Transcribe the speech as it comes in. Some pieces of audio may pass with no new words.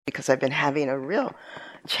because I've been having a real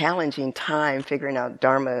challenging time figuring out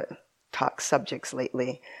Dharma talk subjects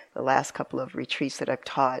lately, the last couple of retreats that I've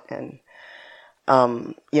taught. And,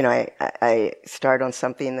 I start on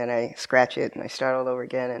something, then I scratch it, and I start all over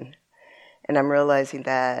again. And I'm realizing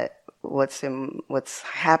that what's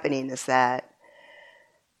happening is that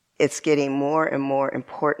it's getting more and more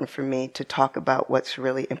important for me to talk about what's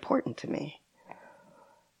really important to me.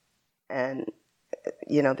 And,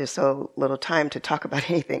 there's so little time to talk about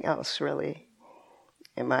anything else, really,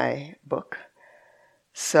 in my book.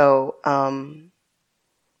 So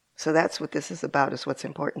that's what this is about, is what's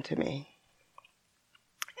important to me.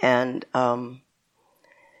 And I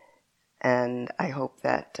hope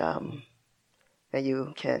that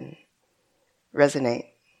you can resonate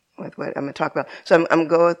with what I'm going to talk about. So I'm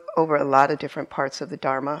going over a lot of different parts of the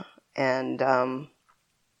Dharma, and a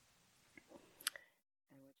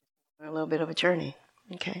little bit of a journey.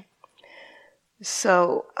 Okay.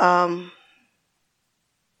 So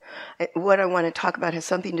what I want to talk about has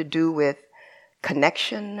something to do with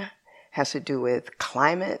connection, has to do with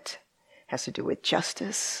climate, has to do with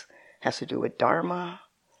justice, has to do with Dharma,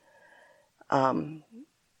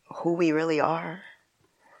 who we really are,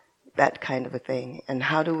 that kind of a thing. And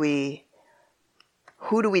who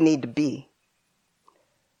do we need to be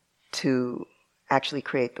to actually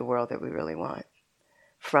create the world that we really want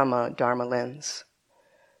from a Dharma lens.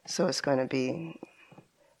 So it's going to be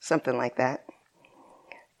something like that.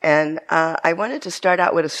 And I wanted to start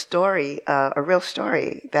out with a story, a real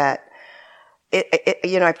story that,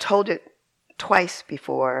 I've told it twice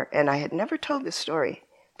before, and I had never told this story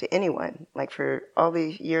to anyone, like for all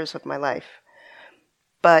the years of my life.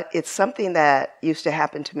 But it's something that used to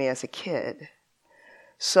happen to me as a kid.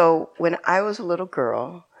 So when I was a little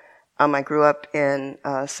girl, I grew up in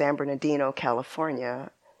San Bernardino, California,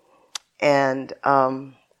 and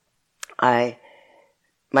my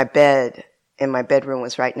bed in my bedroom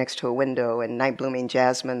was right next to a window, and night blooming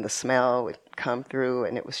jasmine, the smell would come through,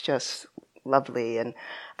 and it was just lovely. And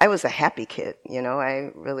I was a happy kid,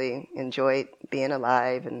 I really enjoyed being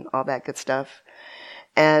alive and all that good stuff.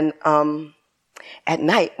 And at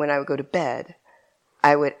night when I would go to bed,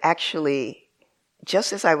 I would actually,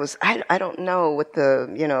 just as I was, I don't know what the,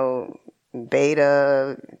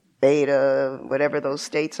 beta, whatever those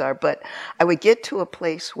states are, but I would get to a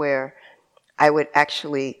place where I would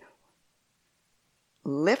actually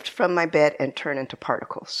lift from my bed and turn into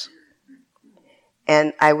particles.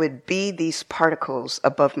 And I would be these particles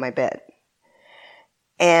above my bed.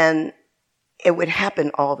 And it would happen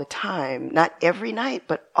all the time, not every night,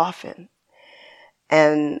 but often.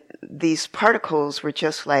 And these particles were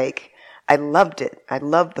just like, I loved it. I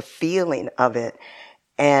loved the feeling of it.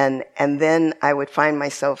 And then I would find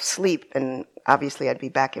myself asleep, and obviously I'd be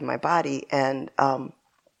back in my body. And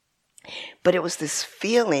but it was this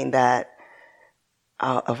feeling that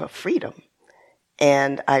of a freedom.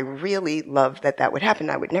 And I really loved that would happen.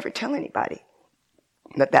 I would never tell anybody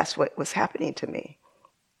that that's what was happening to me.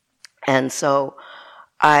 And so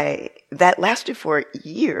that lasted for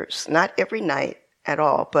years, not every night at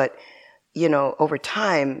all, but, over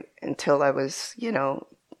time until I was,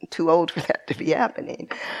 too old for that to be happening.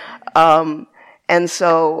 And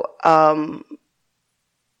so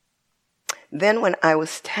then when I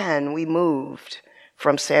was 10, we moved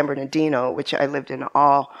from San Bernardino, which I lived in an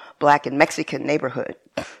all Black and Mexican neighborhood.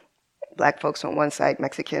 Black folks on one side,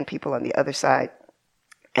 Mexican people on the other side.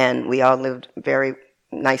 And we all lived very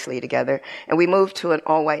nicely together. And we moved to an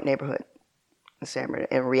all-white neighborhood in San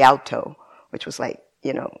Bernardino, in Rialto, which was like,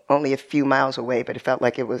 only a few miles away, but it felt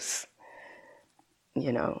like it was,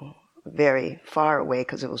 very far away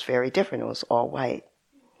because it was very different. It was all white.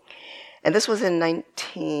 And this was in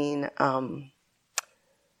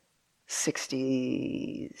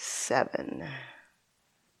 1967.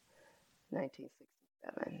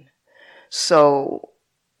 So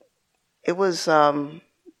it was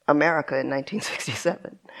America in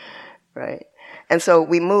 1967, right? And so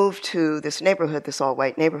we moved to this neighborhood, this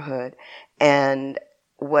all-white neighborhood, and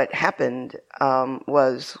what happened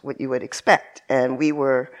was what you would expect. And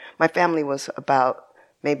my family was about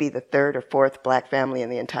maybe the third or fourth Black family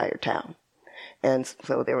in the entire town. And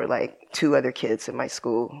so there were like 2 other kids in my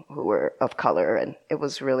school who were of color, and it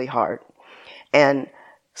was really hard. And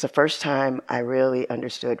it's the first time I really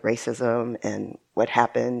understood racism and what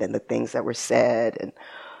happened and the things that were said. And,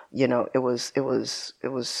 it was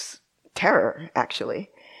terror,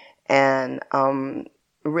 actually. And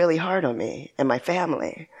really hard on me and my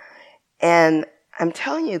family. And I'm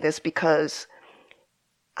telling you this because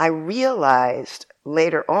I realized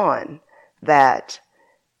later on that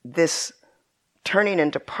this turning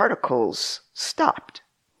into particles stopped.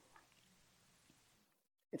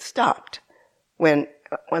 It stopped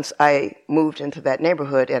once I moved into that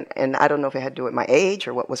neighborhood, and I don't know if it had to do with my age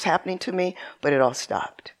or what was happening to me, but it all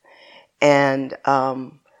stopped. And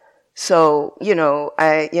so,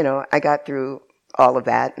 I got through all of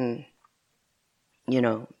that and,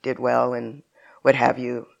 did well and what have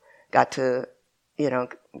you. Got to,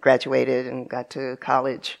 graduated and got to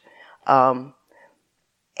college.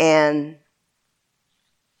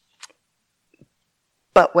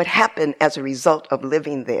 But what happened as a result of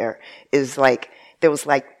living there is there was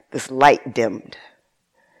this light dimmed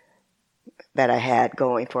that I had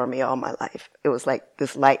going for me all my life. It was like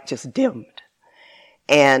this light just dimmed.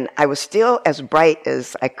 And I was still as bright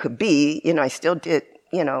as I could be. I still did,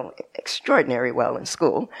 extraordinary well in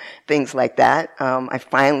school, things like that. I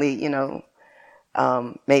finally,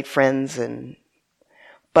 made friends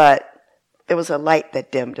but there was a light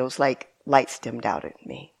that dimmed. It was like lights dimmed out at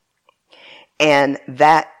me. And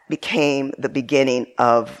that became the beginning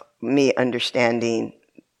of me understanding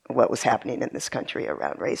what was happening in this country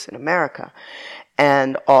around race in America.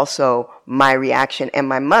 And also my reaction, and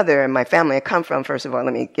my mother and my family I come from, first of all,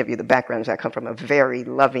 let me give you the background. I come from a very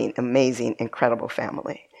loving, amazing, incredible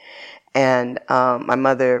family. And my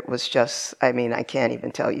mother was just, I can't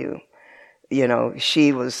even tell you,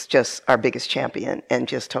 she was just our biggest champion and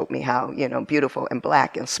just told me how, beautiful and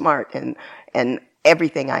black and smart and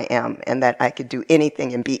everything I am, and that I could do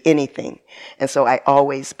anything and be anything. And so I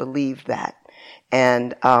always believed that.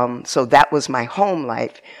 And so that was my home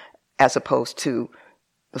life as opposed to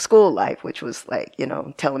the school life, which was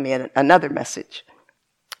telling me another message.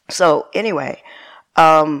 So anyway,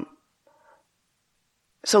 so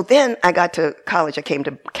then I got to college. I came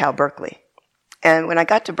to Cal Berkeley. And when I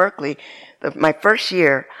got to Berkeley, my first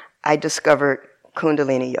year, I discovered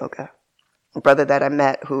Kundalini Yoga. A brother that I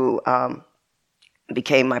met who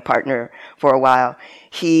became my partner for a while,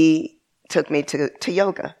 he took me to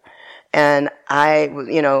yoga. And I was,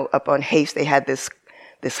 up on Haste, they had this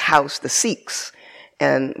house, the Sikhs,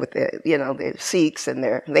 and with the Sikhs, and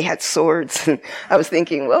they had swords. And I was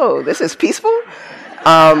thinking, whoa, this is peaceful.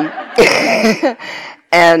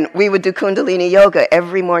 And we would do Kundalini Yoga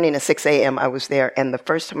every morning at 6 a.m. I was there. And the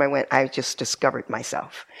first time I went, I just discovered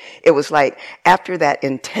myself. It was like after that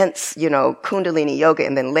intense, Kundalini Yoga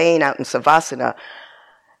and then laying out in Savasana,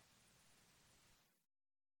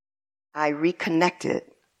 I reconnected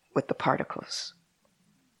with the particles.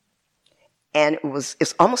 And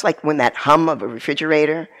it's almost like when that hum of a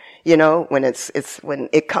refrigerator, when when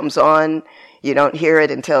it comes on, you don't hear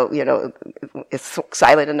it until, it's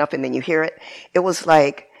silent enough and then you hear it. It was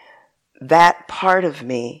like that part of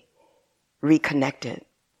me reconnected.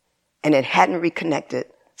 And it hadn't reconnected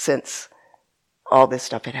since all this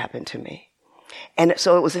stuff had happened to me. And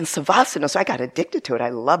so it was in Savasana, so I got addicted to it. I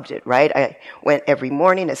loved it, right? I went every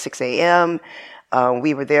morning at 6 a.m.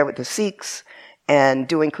 We were there with the Sikhs and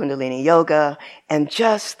doing Kundalini Yoga, and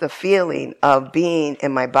just the feeling of being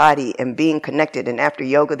in my body and being connected. And after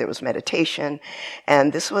yoga, there was meditation.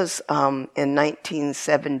 And this was in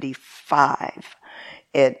 1975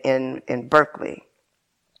 in Berkeley,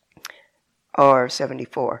 or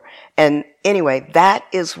 74. And anyway, that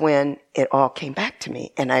is when it all came back to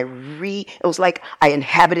me. And it was like I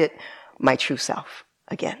inhabited my true self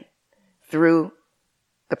again through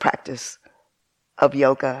the practice of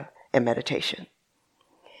yoga and meditation.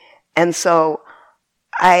 And so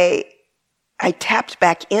I tapped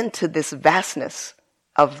back into this vastness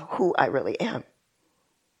of who I really am.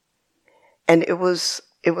 And it was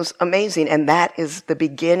amazing. And that is the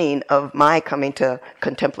beginning of my coming to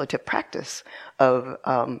contemplative practice of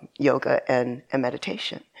yoga and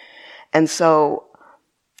meditation. And so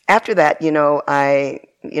after that, I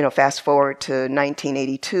fast forward to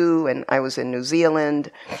 1982, and I was in New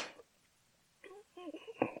Zealand.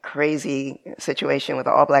 Crazy situation with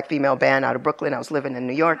an all-black female band out of Brooklyn. I was living in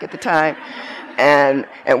New York at the time. And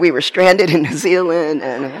we were stranded in New Zealand,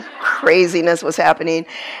 and craziness was happening.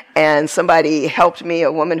 And somebody helped me,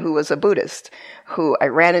 a woman who was a Buddhist, who I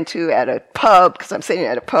ran into at a pub, because I'm sitting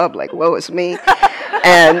at a pub like, woe is me.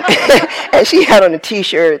 And and she had on a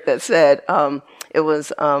T-shirt that said, it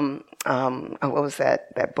was, what was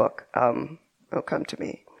that book? It'll come to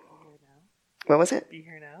me. What was it? Be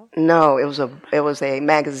Here Now? No, it was a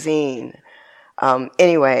magazine.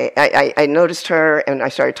 Anyway, I noticed her and I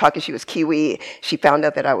started talking. She was Kiwi. She found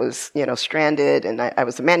out that I was, stranded, and I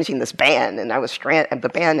was managing this band, and I was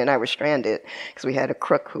stranded because we had a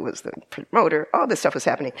crook who was the promoter. All this stuff was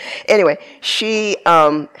happening. Anyway, she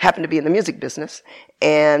happened to be in the music business,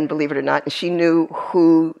 and believe it or not, she knew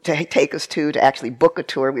who to take us to actually book a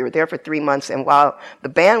tour. We were there for 3 months, and while the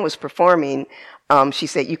band was performing, she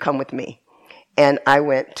said, "You come with me." And I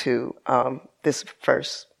went to this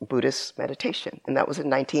first Buddhist meditation. And that was in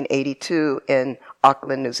 1982 in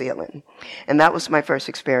Auckland, New Zealand. And that was my first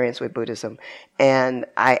experience with Buddhism. And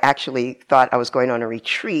I actually thought I was going on a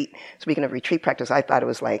retreat. Speaking of retreat practice, I thought it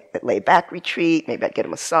was like a laid-back retreat. Maybe I'd get a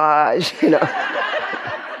massage, you know.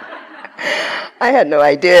 I had no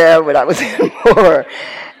idea what I was in for.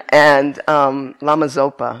 And Lama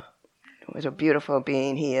Zopa was a beautiful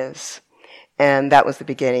being, he is. And that was the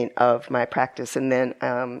beginning of my practice. And then,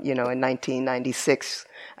 in 1996,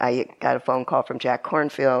 I got a phone call from Jack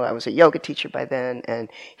Kornfield. I was a yoga teacher by then, and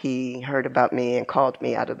he heard about me and called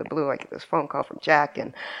me out of the blue. I get this phone call from Jack,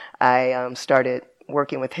 and I started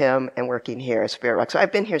working with him and working here at Spirit Rock. So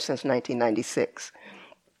I've been here since 1996,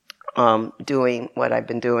 doing what I've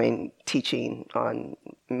been doing, teaching on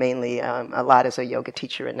mainly a lot as a yoga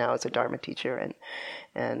teacher and now as a Dharma teacher,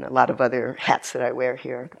 and a lot of other hats that I wear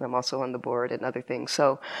here. I'm also on the board and other things.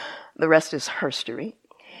 So the rest is herstory.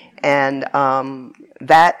 And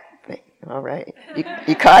that, all right,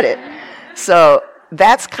 you caught it. So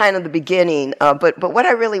that's kind of the beginning. But what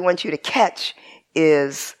I really want you to catch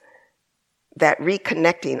is that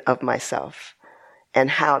reconnecting of myself and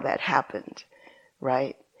how that happened,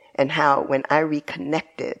 right? And how when I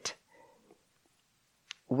reconnected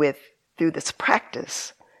through this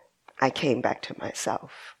practice, I came back to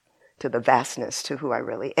myself, to the vastness, to who I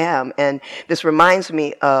really am. And this reminds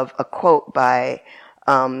me of a quote by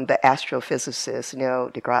the astrophysicist Neil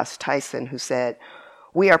deGrasse Tyson, who said,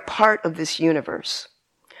 "We are part of this universe.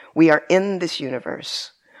 We are in this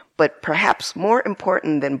universe. But perhaps more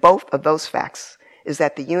important than both of those facts is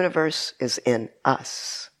that the universe is in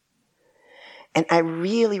us." And I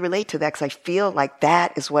really relate to that because I feel like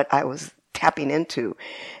that is what I was tapping into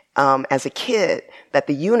as a kid, that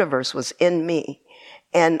the universe was in me.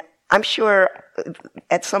 And I'm sure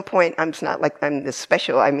at some point, it's not like I'm this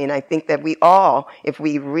special. I mean, I think that we all, if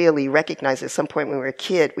we really recognize at some point when we were a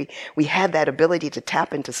kid, we had that ability to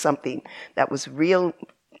tap into something that was real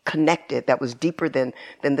connected, that was deeper than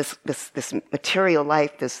this material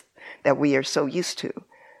life that we are so used to.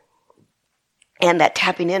 And that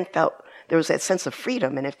tapping in there was that sense of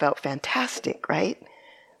freedom, and it felt fantastic, right?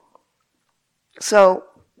 So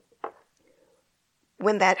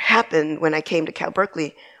when that happened, when I came to Cal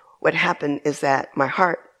Berkeley, what happened is that my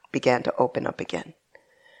heart began to open up again.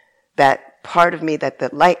 That part of me, that the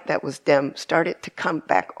light that was dim started to come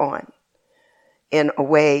back on in a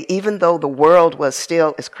way, even though the world was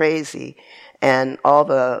still as crazy and all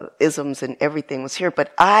the isms and everything was here,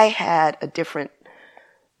 but I had a different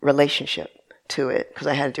relationship to it because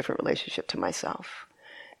I had a different relationship to myself.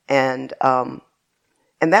 And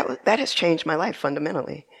that has changed my life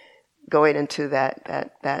fundamentally. Going into that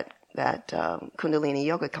Kundalini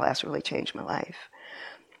yoga class really changed my life.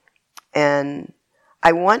 And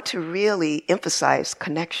I want to really emphasize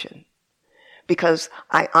connection because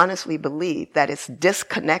I honestly believe that it's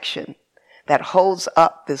disconnection that holds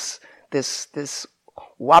up this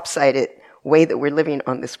lopsided way that we're living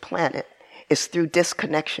on this planet. Is through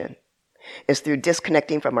disconnection. It's through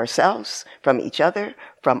disconnecting from ourselves, from each other,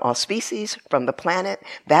 from all species, from the planet.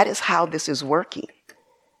 That is how this is working.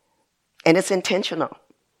 And it's intentional.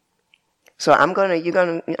 So I'm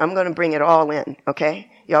gonna bring it all in,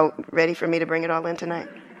 okay? Y'all ready for me to bring it all in tonight?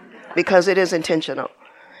 Because it is intentional.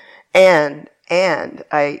 And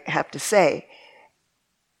I have to say,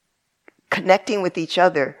 connecting with each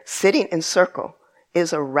other, sitting in circle,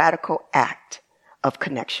 is a radical act of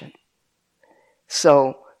connection.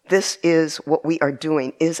 So this is what we are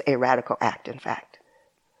doing, is a radical act, in fact.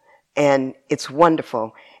 And it's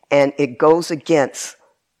wonderful. And it goes against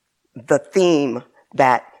the theme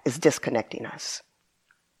that is disconnecting us.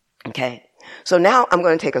 Okay? So now I'm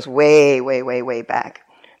going to take us way, way, way, way back.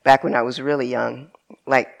 Back when I was really young,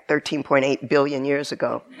 like 13.8 billion years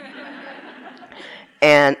ago.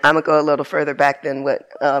 And I'm going to go a little further back than what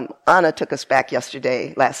Anna took us back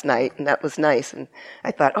last night, and that was nice. And I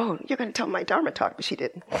thought, oh, you're going to tell my Dharma talk, but she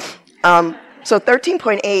didn't. So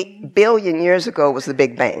 13.8 billion years ago was the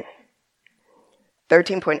Big Bang.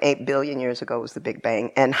 13.8 billion years ago was the Big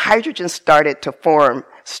Bang. And hydrogen started to form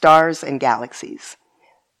stars and galaxies.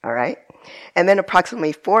 All right? And then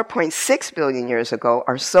approximately 4.6 billion years ago,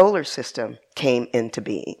 our solar system came into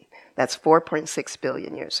being. That's 4.6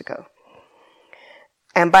 billion years ago.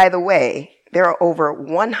 And by the way, there are over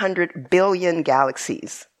 100 billion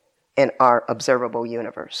galaxies in our observable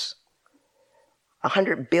universe.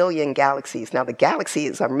 100 billion galaxies. Now, the galaxy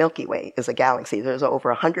is our Milky Way, is a galaxy. There's over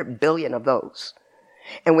 100 billion of those.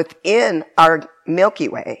 And within our Milky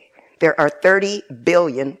Way, there are 30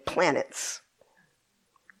 billion planets.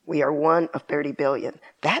 We are one of 30 billion.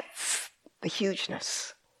 That's the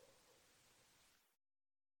hugeness.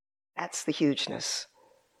 That's the hugeness,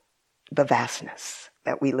 the vastness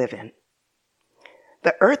that we live in.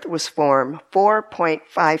 The earth was formed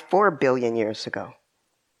 4.54 billion years ago.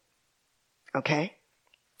 Okay?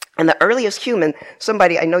 And the earliest human,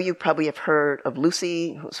 somebody, I know you probably have heard of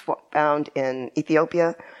Lucy, who's found in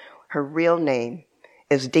Ethiopia. Her real name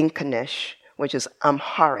is Dinkanesh, which is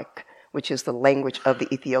Amharic, which is the language of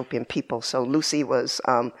the Ethiopian people. So Lucy was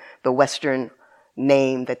the Western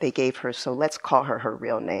name that they gave her, so let's call her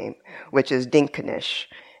real name, which is Dinkanesh.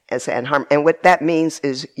 And what that means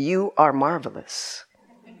is, you are marvelous.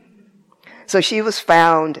 So she was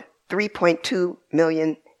found 3.2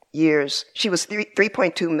 million years. She was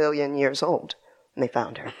 3.2 million years old when they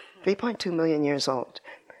found her. 3.2 million years old.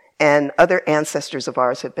 And other ancestors of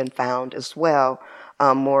ours have been found as well,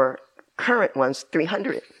 more current ones,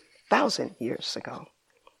 300,000 years ago.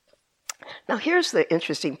 Now here's the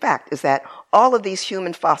interesting fact, is that all of these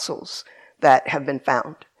human fossils that have been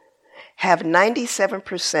found have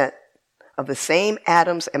 97% of the same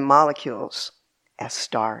atoms and molecules as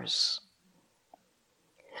stars.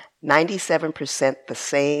 97% the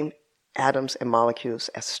same atoms and molecules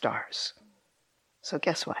as stars. So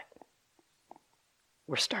guess what?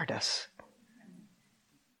 We're stardust.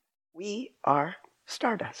 We are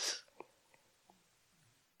stardust.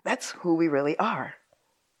 That's who we really are.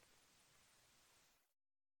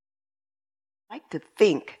 I like to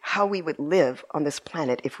think how we would live on this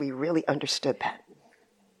planet if we really understood that.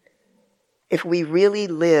 If we really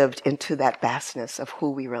lived into that vastness of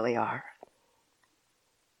who we really are.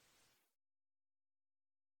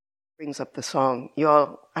 Brings up the song. You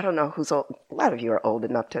all, I don't know who's old. A lot of you are old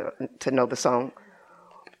enough to know the song.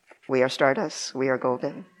 We are stardust, we are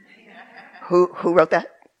golden. Who wrote that?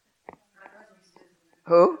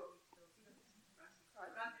 Who?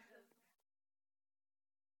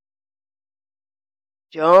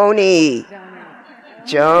 Joni.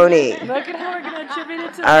 Look at how we're going to attribute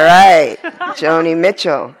it to All right. Joni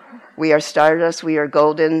Mitchell. We are stardust, we are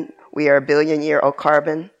golden, we are a billion-year-old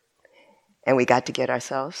carbon, and we got to get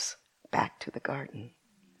ourselves back to the garden.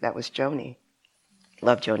 That was Joni.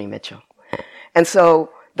 Love Joni Mitchell. And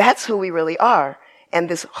so that's who we really are. And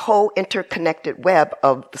this whole interconnected web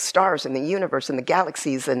of the stars and the universe and the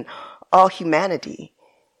galaxies and all humanity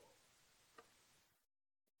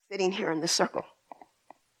sitting here in this circle.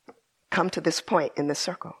 Come to this point in this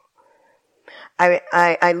circle.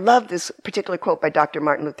 I love this particular quote by Dr.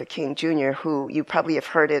 Martin Luther King Jr., who you probably have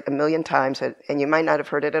heard it a million times, and you might not have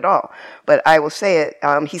heard it at all. But I will say it.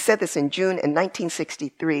 He said this in June in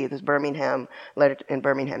 1963, this Birmingham letter in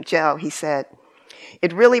Birmingham jail. He said,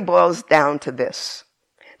 "It really boils down to this,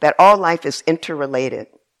 that all life is interrelated.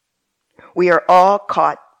 We are all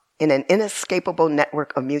caught in an inescapable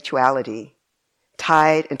network of mutuality,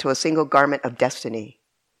 tied into a single garment of destiny.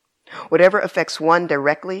 Whatever affects one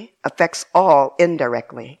directly affects all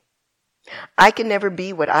indirectly. I can never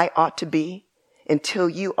be what I ought to be until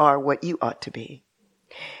you are what you ought to be.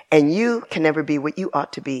 And you can never be what you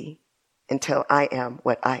ought to be until I am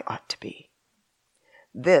what I ought to be.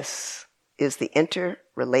 This is the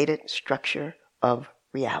interrelated structure of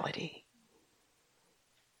reality."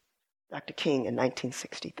 Dr. King in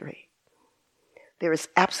 1963. There is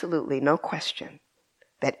absolutely no question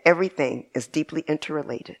that everything is deeply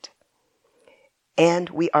interrelated,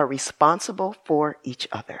 and we are responsible for each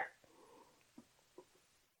other.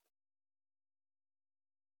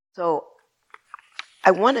 So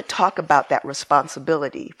I want to talk about that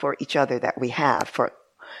responsibility for each other that we have,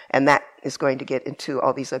 and that is going to get into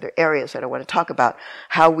all these other areas that I want to talk about,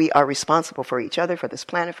 how we are responsible for each other, for this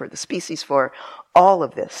planet, for the species, for all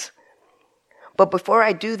of this. But before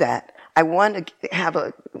I do that, I want to have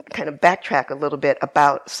a kind of backtrack a little bit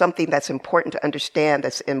about something that's important to understand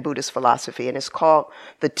that's in Buddhist philosophy, and it's called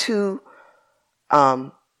the two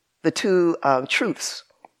truths.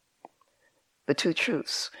 The two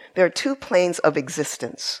truths. There are two planes of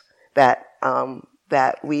existence that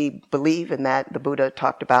we believe, and that the Buddha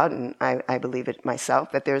talked about, and I believe it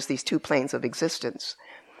myself, that there's these two planes of existence.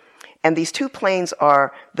 And these two planes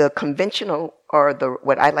are the conventional, or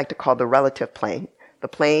what I like to call the relative plane. The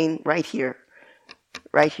plane right here,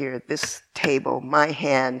 this table, my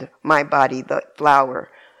hand, my body, the flower.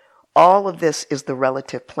 All of this is the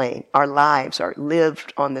relative plane. Our lives are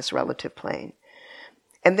lived on this relative plane.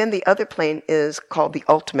 And then the other plane is called the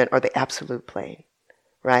ultimate, or the absolute plane,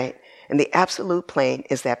 right? And the absolute plane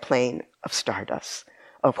is that plane of stardust,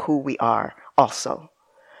 of who we are also.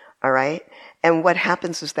 All right? And what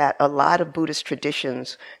happens is that a lot of Buddhist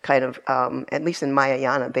traditions kind of, at least in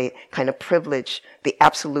Mahayana, they kind of privilege the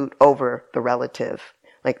absolute over the relative.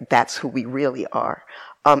 Like, that's who we really are.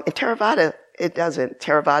 In Theravada It doesn't.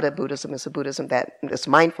 Theravada Buddhism is a Buddhism that this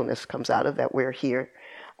mindfulness comes out of, that we're here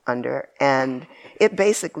under. And it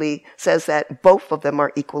basically says that both of them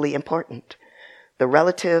are equally important. The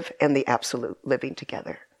relative and the absolute living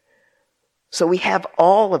together. So we have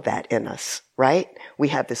all of that in us, right? We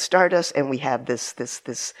have this stardust and we have this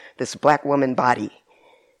black woman body.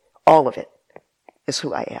 All of it is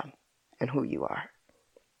who I am and who you are.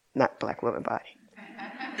 Not black woman body.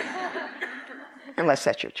 Unless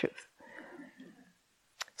that's your truth.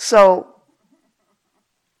 So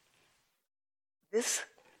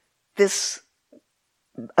this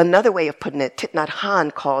another way of putting it, Thich Nhat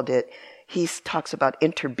Hanh called it, he talks about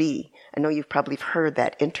interbe. I know you've probably heard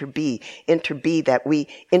that, interbe, that we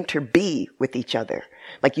interbe with each other.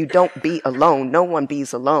 Like you don't be alone. No one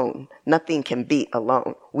be's alone. Nothing can be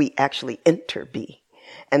alone. We actually interbe.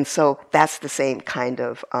 And so that's the same kind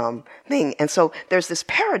of thing. And so there's this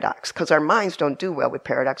paradox, because our minds don't do well with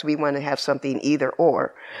paradox. We want to have something either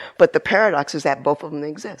or. But the paradox is that both of them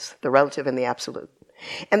exist, the relative and the absolute.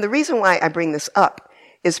 And the reason why I bring this up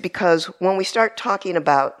is because when we start talking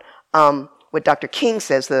about what Dr. King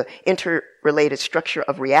says, the interrelated structure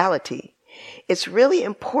of reality, it's really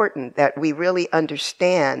important that we really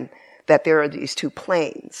understand that there are these two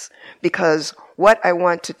planes. Because what I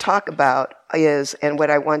want to talk about is, and what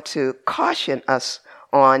I want to caution us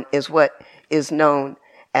on, is what is known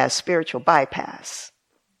as spiritual bypass.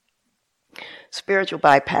 Spiritual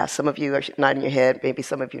bypass, some of you are nodding your head, maybe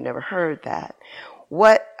some of you never heard that.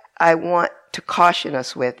 What I want to caution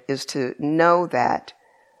us with is to know that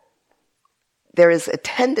there is a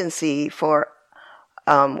tendency for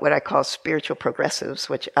what I call spiritual progressives,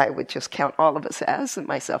 which I would just count all of us as, and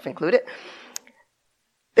myself included.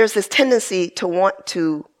 There's this tendency to want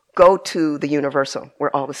to go to the universal.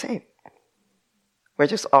 We're all the same. We're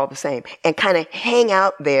just all the same. And kind of hang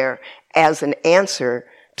out there as an answer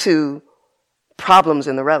to problems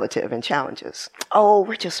in the relative and challenges. Oh,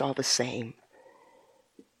 we're just all the same.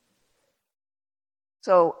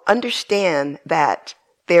 So understand that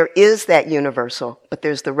there is that universal, but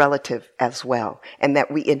there's the relative as well, and that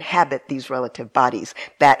we inhabit these relative bodies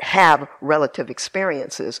that have relative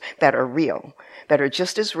experiences that are real, that are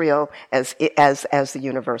just as real as the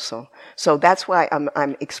universal. So that's why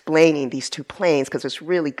I'm explaining these two planes, because it's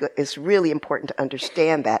really good. It's really important to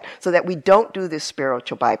understand that, so that we don't do this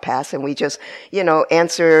spiritual bypass and we just,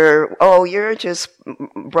 answer, oh, you're just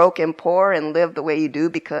broke and poor and live the way you do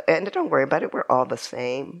and don't worry about it. We're all the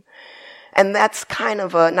same. And that's kind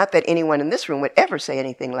of not that anyone in this room would ever say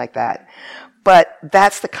anything like that, but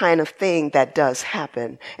that's the kind of thing that does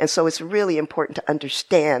happen. And so it's really important to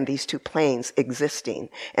understand these two planes existing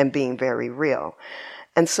and being very real.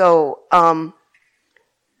 And so,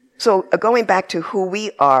 going back to who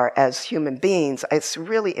we are as human beings, it's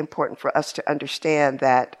really important for us to understand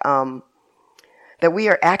that that we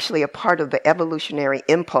are actually a part of the evolutionary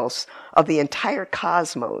impulse of the entire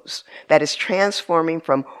cosmos that is transforming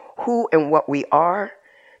from who and what we are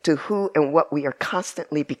to who and what we are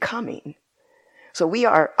constantly becoming. So we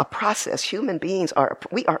are a process. Human beings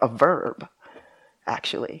we are a verb,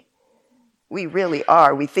 actually. We really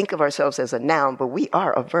are. We think of ourselves as a noun, but we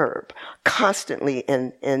are a verb, constantly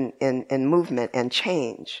in movement and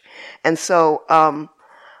change. And so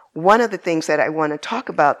one of the things that I want to talk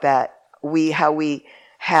about how we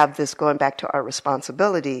have this, going back to our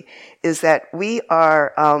responsibility, is that we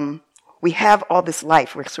have all this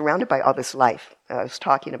life. We're surrounded by all this life I was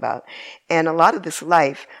talking about. And a lot of this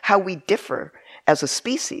life, how we differ as a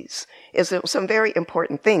species, is some very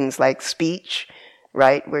important things like speech,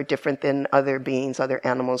 right? We're different than other beings, other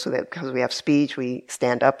animals, so that because we have speech, we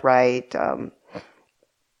stand upright.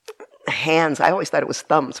 Hands, I always thought it was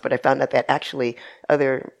thumbs, but I found out that actually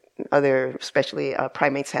other especially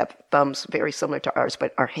primates have thumbs very similar to ours,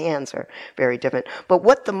 but our hands are very different. But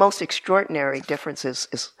what the most extraordinary difference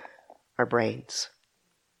is our brains.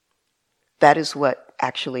 That is what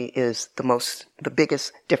actually is the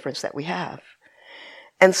biggest difference that we have.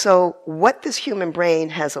 And so what this human brain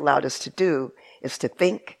has allowed us to do is to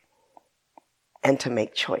think and to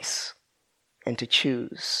make choice and to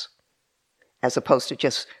choose, as opposed to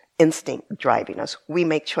just instinct driving us. We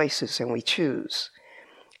make choices and we choose.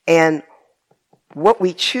 And what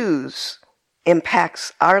we choose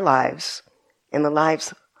impacts our lives and the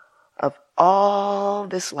lives of all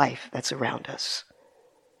this life that's around us.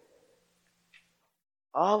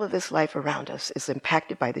 All of this life around us is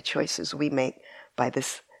impacted by the choices we make by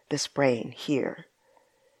this brain here.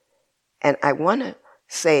 And I want to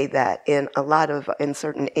say that in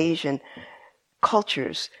certain Asian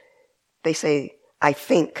cultures, they say, I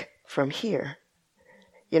think from here.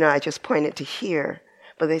 I just pointed to here,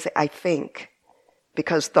 but they say, I think.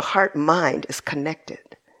 because the heart-mind is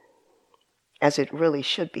connected, as it really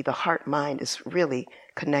should be. The heart-mind is really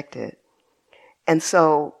connected. And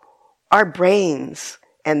so our brains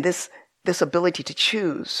and this ability to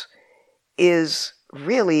choose is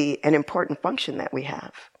really an important function that we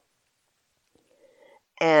have.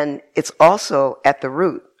 And it's also at the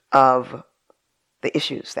root of the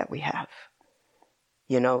issues that we have.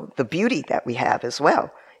 The beauty that we have as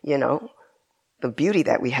well, the beauty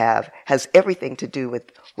that we have has everything to do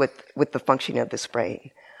with the functioning of this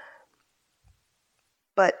brain.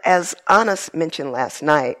 But as Anna mentioned last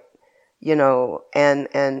night,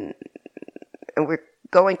 and we're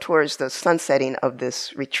going towards the sunsetting of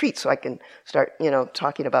this retreat, so I can start,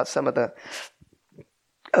 talking about some of the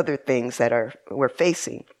other things that we're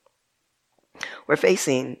facing. We're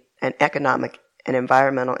facing an economic, an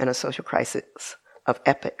environmental, and a social crisis of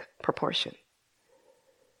epic proportion.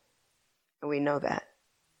 And we know that.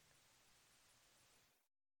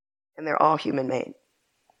 And they're all human-made.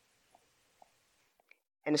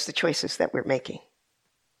 And it's the choices that we're making.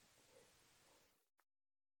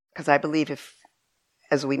 Because I believe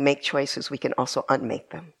as we make choices, we can also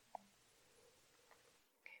unmake them.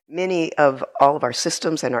 Many of all of our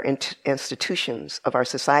systems and our institutions of our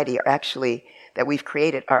society that we've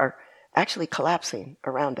created are actually collapsing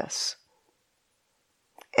around us.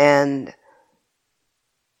 And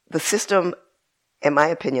the system, in my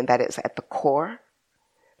opinion, that is at the core,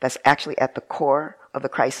 that's actually at the core of the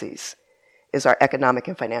crises, is our economic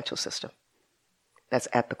and financial system. That's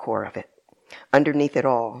at the core of it. Underneath it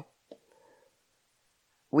all,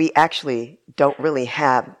 we actually don't really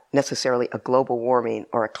have necessarily a global warming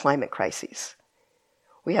or a climate crisis.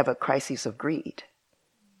 We have a crisis of greed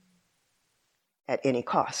at any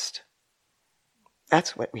cost.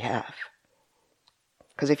 That's what we have.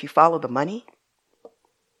 Because if you follow the money,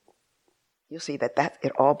 you'll see that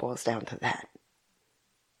it all boils down to that.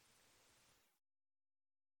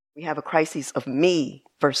 We have a crisis of me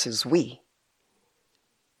versus we.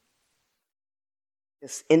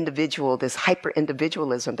 This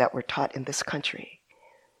hyper-individualism that we're taught in this country.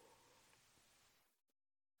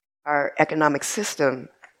 Our economic system,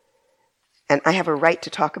 and I have a right to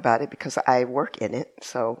talk about it because I work in it,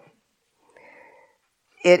 so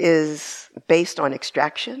it is based on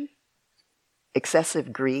extraction,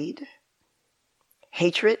 excessive greed,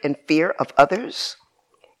 hatred and fear of others,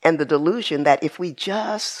 and the delusion that if we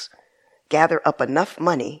just gather up enough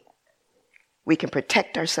money, we can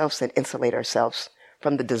protect ourselves and insulate ourselves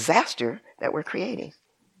from the disaster that we're creating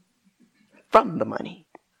from the money.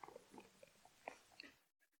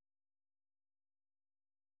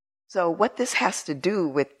 So what this has to do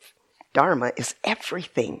with Dharma is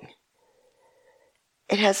everything.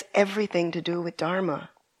 It has everything to do with Dharma.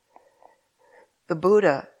 The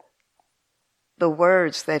Buddha, the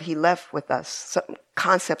words that he left with us, some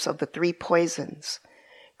concepts of the three poisons,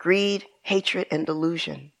 greed, hatred, and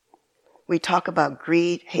delusion. We talk about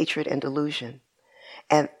greed, hatred, and delusion.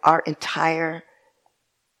 And our entire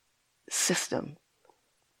system,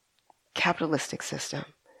 capitalistic system,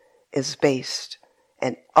 is based,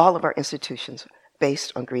 and all of our institutions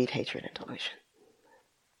based on greed, hatred, and delusion.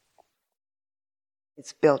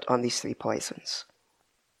 It's built on these three poisons.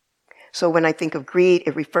 So when I think of greed,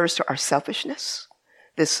 it refers to our selfishness,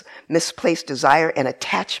 this misplaced desire and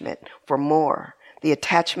attachment for more, the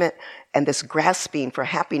attachment and this grasping for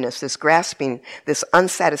happiness, this grasping, this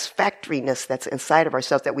unsatisfactoriness that's inside of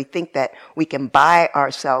ourselves, that we think that we can buy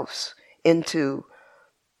ourselves into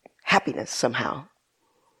happiness somehow.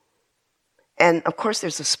 And of course,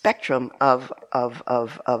 there's a spectrum of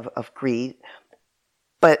greed.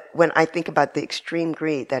 But when I think about the extreme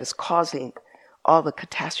greed that is causing all the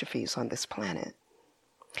catastrophes on this planet.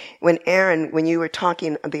 When you were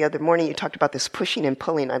talking the other morning, you talked about this pushing and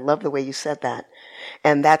pulling. I love the way you said that.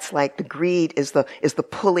 And that's like the greed is the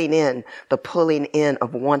pulling in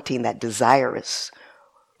of wanting that desirous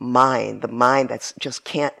mind, the mind that's just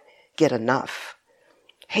can't get enough.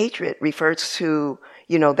 Hatred refers to,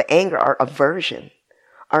 the anger, our aversion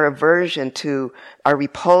to, our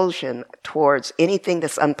repulsion towards anything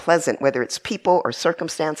that's unpleasant, whether it's people or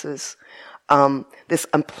circumstances. This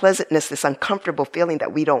unpleasantness, this uncomfortable feeling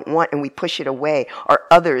that we don't want and we push it away, or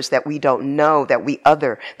others that we don't know that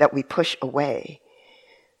we push away.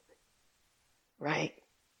 Right?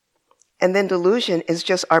 And then delusion is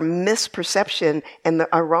just our misperception and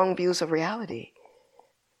our wrong views of reality.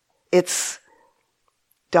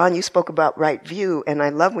 Don, you spoke about right view, and I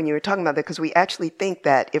love when you were talking about that, because we actually think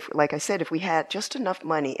that if we had just enough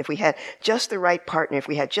money, if we had just the right partner, if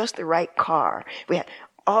we had just the right car, if we had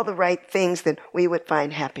all the right things, then we would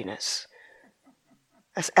find happiness.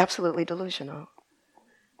 That's absolutely delusional.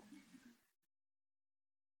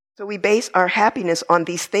 So we base our happiness on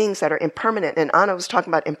these things that are impermanent. And Anna was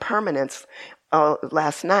talking about impermanence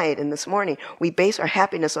last night and this morning. We base our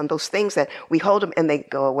happiness on those things that we hold them and they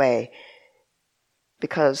go away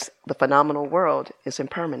because the phenomenal world is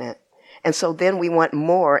impermanent. And so then we want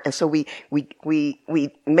more. And so we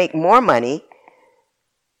make more money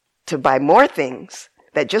to buy more things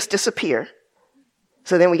that just disappear.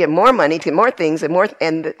 So then we get more money to get more things and more,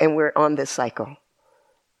 and we're on this cycle,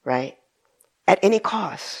 right? At any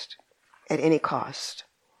cost. At any cost.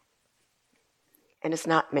 And it's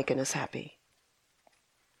not making us happy.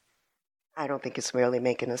 I don't think it's really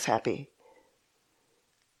making us happy.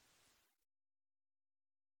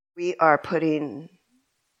 We are putting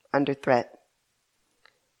under threat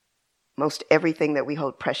most everything that we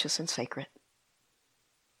hold precious and sacred.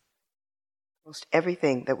 Most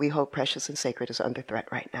everything that we hold precious and sacred is under threat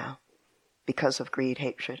right now because of greed,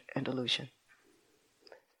 hatred, and delusion.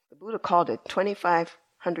 The Buddha called it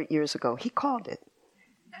 2,500 years ago. He called it.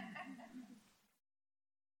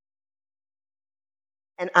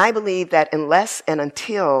 And I believe that unless and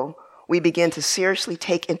until we begin to seriously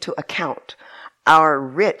take into account our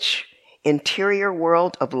rich interior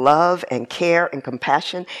world of love and care and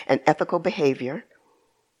compassion and ethical behavior,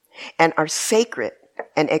 and our sacred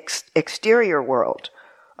and exterior world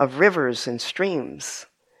of rivers and streams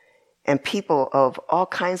and people of all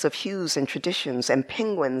kinds of hues and traditions and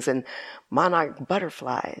penguins and monarch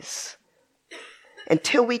butterflies,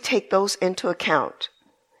 until we take those into account,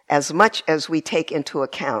 as much as we take into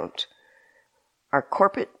account our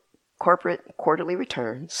corporate quarterly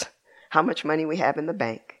returns, how much money we have in the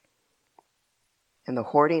bank, and the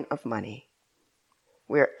hoarding of money,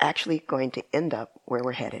 we're actually going to end up where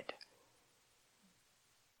we're headed.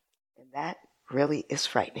 And that really is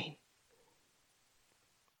frightening.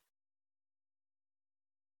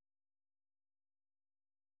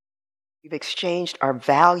 We've exchanged our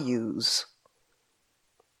values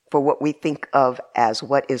for what we think of as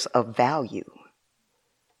what is of value.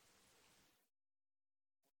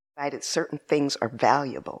 Decided certain things are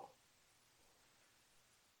valuable.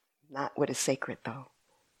 Not what is sacred, though.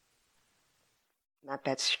 Not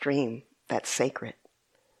that stream that's sacred.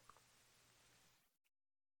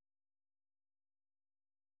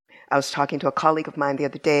 I was talking to a colleague of mine the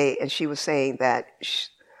other day, and she was saying that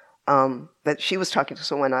she was talking to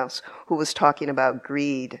someone else who was talking about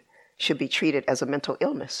greed should be treated as a mental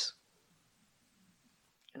illness.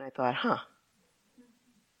 And I thought,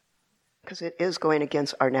 because it is going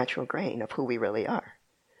against our natural grain of who we really are.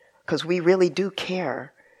 Because we really do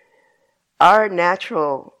care. Our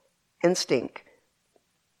natural instinct,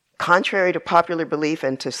 contrary to popular belief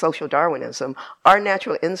and to social Darwinism, our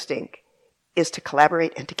natural instinct is to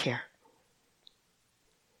collaborate and to care.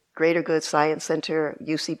 Greater Good Science Center,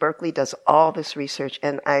 UC Berkeley, does all this research,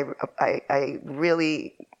 and I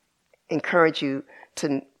really encourage you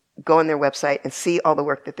to go on their website and see all the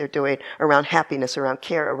work that they're doing around happiness, around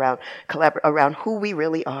care, around around who we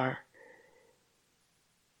really are.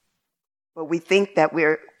 But we think that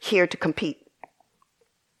we're here to compete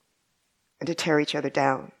and to tear each other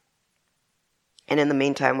down. And in the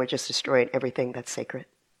meantime, we're just destroying everything that's sacred.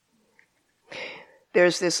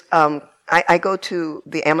 There's this, I go to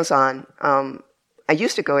the Amazon. I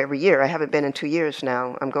used to go every year. I haven't been in 2 years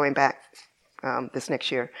now. I'm going back this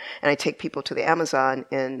next year. And I take people to the Amazon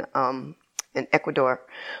in Ecuador.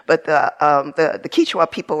 But the Quechua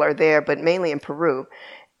people are there, but mainly in Peru.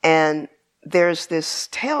 And there's this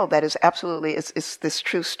tale that is absolutely, it's this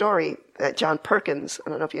true story that John Perkins, I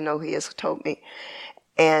don't know if you know who he is, told me.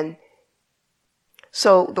 And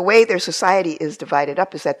so the way their society is divided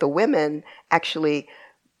up is that the women actually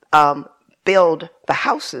build the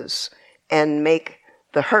houses and make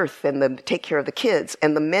the hearth and take care of the kids.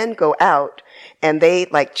 And the men go out and they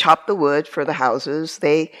chop the wood for the houses.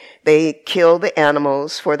 They kill the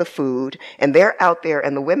animals for the food. And they're out there,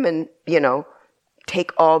 and the women,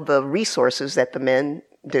 take all the resources that the men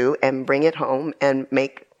do and bring it home and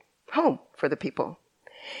make home for the people.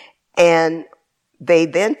 And they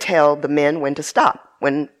then tell the men when to stop.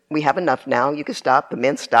 When we have enough now, you can stop. The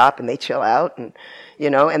men stop and they chill out, and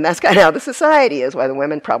and that's kind of how the society is. Why the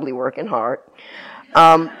women probably working hard.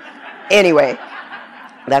 Anyway,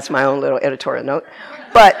 that's my own little editorial note.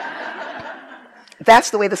 But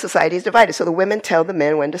that's the way the society is divided. So the women tell the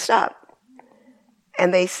men when to stop.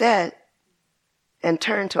 And they said, and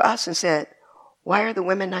turned to us and said, why are the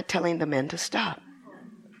women not telling the men to stop?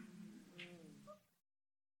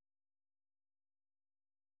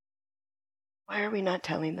 Why are we not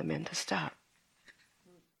telling the men to stop?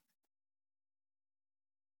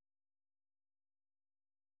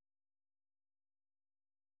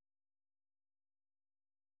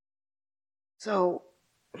 So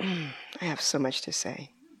I have so much to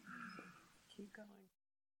say. Keep going.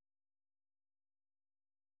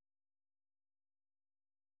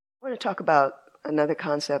 I want to talk about another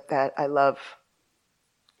concept that I love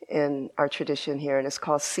in our tradition here, and it's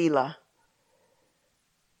called sila.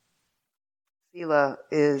 Sila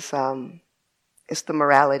is the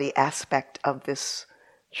morality aspect of this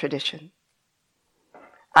tradition.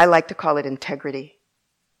 I like to call it integrity.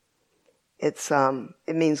 It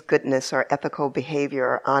means goodness or ethical behavior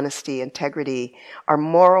or honesty, integrity. Our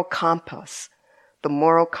moral compass, the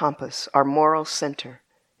moral compass, our moral center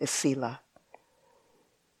is sila.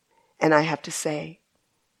 And I have to say,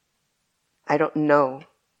 I don't know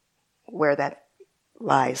where that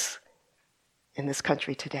lies in this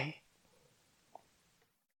country today.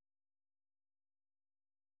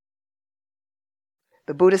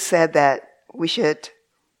 The Buddha said that we should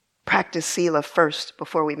practice sila first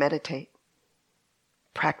before we meditate.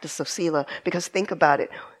 Practice of sila. Because think about it.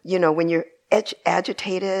 You know, when you're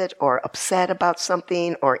agitated or upset about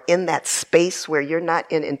something or in that space where you're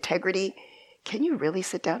not in integrity, can you really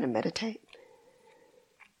sit down and meditate?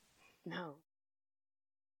 No.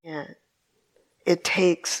 Yeah. It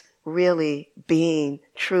takes really being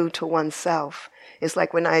true to oneself. It's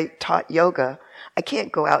like when I taught yoga, I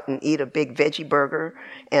can't go out and eat a big veggie burger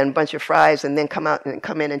and a bunch of fries and then come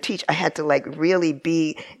in and teach. I had to like really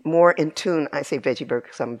be more in tune. I say veggie burger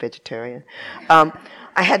because I'm a vegetarian. I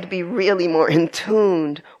had to be really more in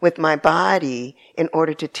tune with my body in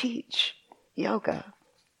order to teach yoga,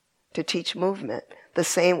 to teach movement. The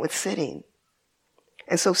same with sitting.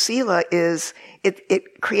 And so sila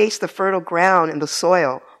it creates the fertile ground and the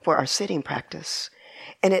soil for our sitting practice.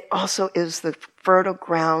 And it also is the fertile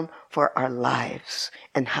ground for our lives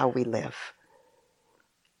and how we live.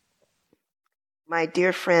 My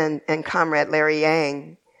dear friend and comrade Larry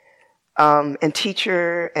Yang, and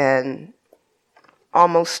teacher and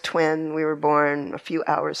almost twin, we were born a few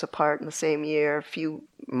hours apart in the same year, a few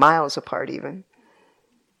miles apart even.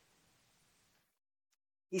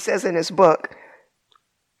 He says in his book,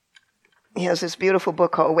 he has this beautiful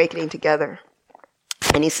book called Awakening Together.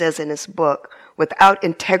 And he says in his book, without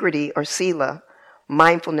integrity or sila,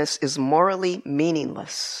 mindfulness is morally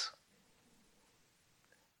meaningless.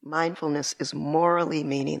 Mindfulness is morally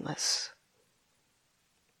meaningless.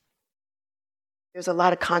 There's a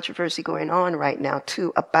lot of controversy going on right now,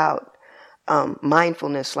 too, about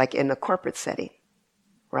mindfulness, like in the corporate setting,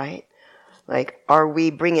 right? Like, are we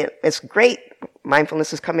bringing, it's great,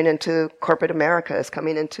 mindfulness is coming into corporate America, it's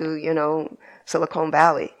coming into, Silicon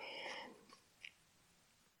Valley.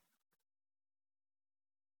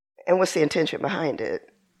 And what's the intention behind it?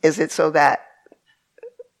 Is it so that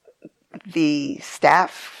the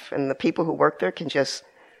staff and the people who work there can just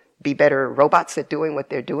be better robots at doing what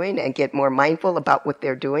they're doing and get more mindful about what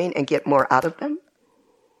they're doing and get more out of them?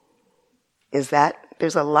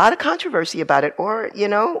 There's a lot of controversy about it, or,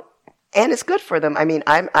 and it's good for them. I mean,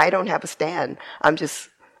 I don't have a stand. I'm just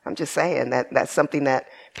saying that's something that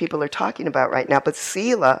people are talking about right now. But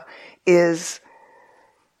sila is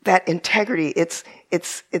that integrity. It's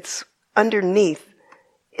underneath.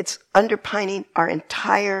 It's underpinning our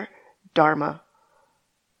entire Dharma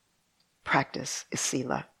practice is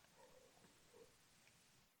sila.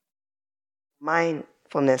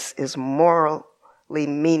 Mindfulness is morally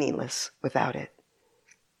meaningless without it.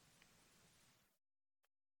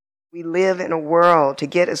 We live in a world to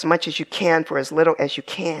get as much as you can for as little as you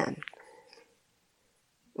can.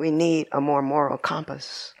 We need a more moral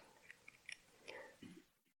compass.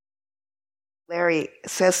 Larry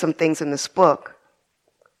says some things in this book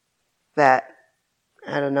that,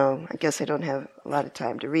 I don't know, I guess I don't have a lot of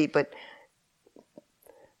time to read, but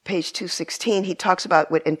page 216, he talks about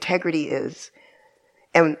what integrity is.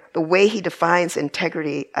 And the way he defines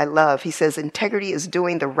integrity, I love. He says, integrity is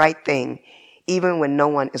doing the right thing, even when no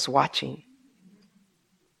one is watching.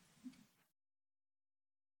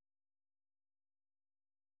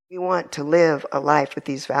 We want to live a life with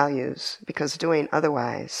these values, because doing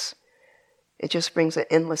otherwise, it just brings an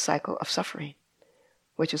endless cycle of suffering,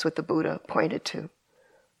 which is what the Buddha pointed to,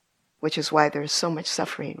 which is why there is so much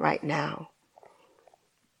suffering right now.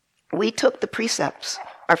 We took the precepts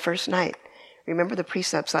our first night. Remember the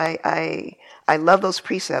precepts? I love those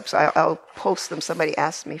precepts. I'll post them. Somebody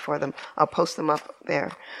asked me for them. I'll post them up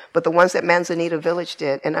there. But the ones that Manzanita Village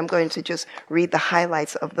did, and I'm going to just read the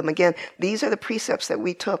highlights of them again. These are the precepts that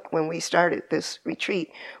we took when we started this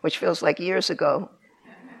retreat, which feels like years ago,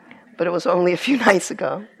 but it was only a few nights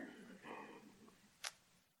ago.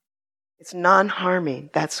 It's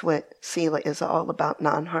non-harming. That's what sila is all about,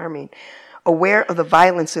 non-harming. Aware of the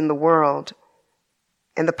violence in the world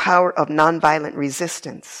and the power of nonviolent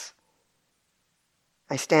resistance.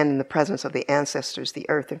 I stand in the presence of the ancestors, the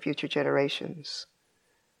earth, and future generations,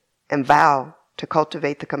 and vow to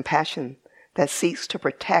cultivate the compassion that seeks to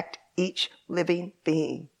protect each living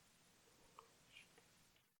being.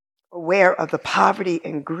 Aware of the poverty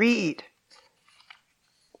and greed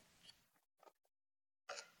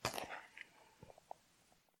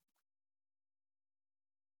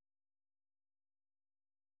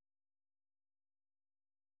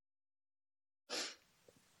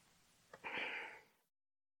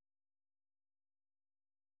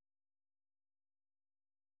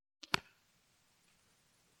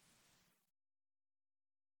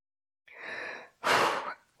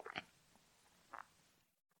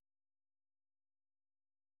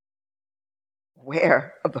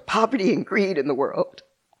aware of the poverty and greed in the world,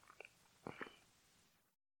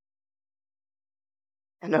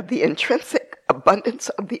 and of the intrinsic abundance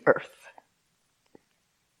of the earth.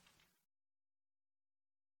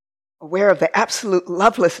 Aware of the absolute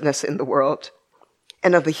lovelessness in the world,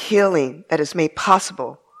 and of the healing that is made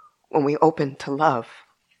possible when we open to love.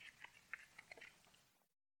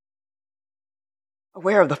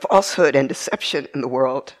 Aware of the falsehood and deception in the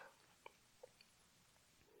world,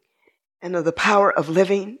 and of the power of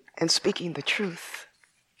living and speaking the truth.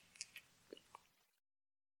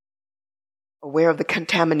 Aware of the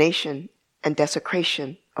contamination and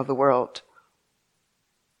desecration of the world,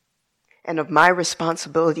 and of my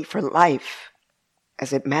responsibility for life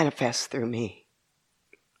as it manifests through me.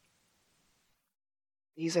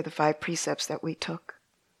 These are the 5 precepts that we took.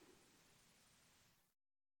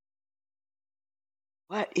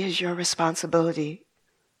 What is your responsibility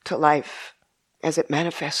to life as it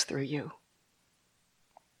manifests through you?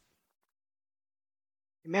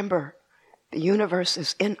 Remember, the universe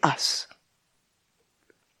is in us.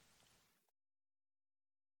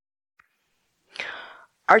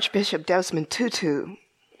 Archbishop Desmond Tutu,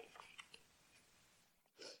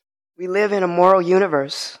 we live in a moral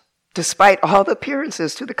universe, despite all the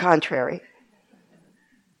appearances to the contrary.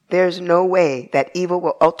 There's no way that evil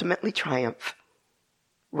will ultimately triumph.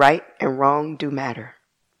 Right and wrong do matter.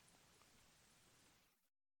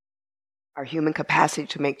 Our human capacity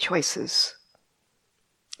to make choices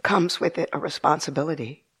comes with it a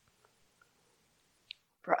responsibility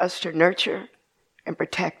for us to nurture and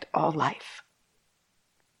protect all life.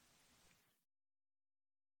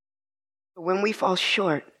 When we fall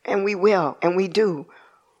short, and we will, and we do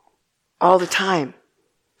all the time,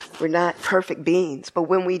 we're not perfect beings, but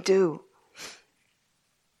when we do,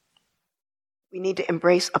 we need to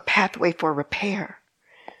embrace a pathway for repair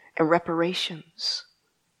and reparations.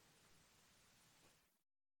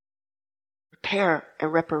 Repair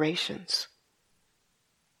and reparations.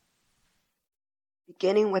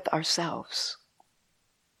 Beginning with ourselves.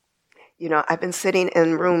 You know, I've been sitting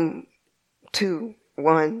in room 2,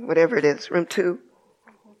 1, whatever it is, room 2,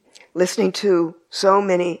 listening to so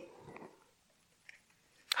many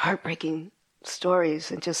heartbreaking stories,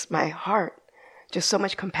 and just my heart, just so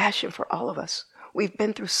much compassion for all of us. We've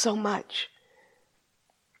been through so much.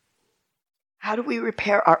 How do we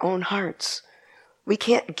repair our own hearts? We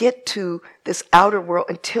can't get to this outer world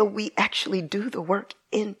until we actually do the work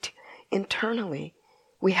internally.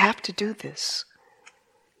 We have to do this.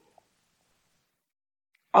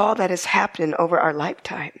 All that has happened over our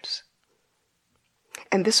lifetimes.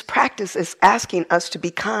 And this practice is asking us to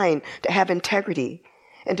be kind, to have integrity,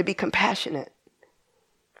 and to be compassionate.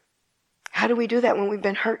 How do we do that when we've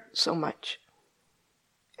been hurt so much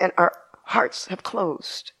and our hearts have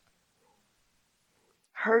closed?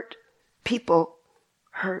 Hurt people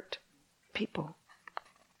hurt people.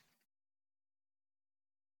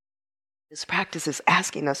 This practice is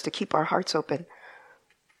asking us to keep our hearts open.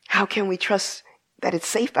 How can we trust that it's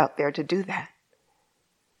safe out there to do that?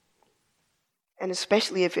 And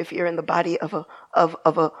especially if you're in the body of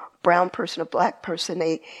a brown person, a black person,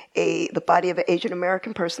 the body of an Asian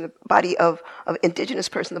American person, the body of indigenous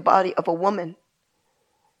person, the body of a woman,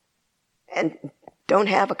 and don't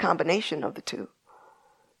have a combination of the 2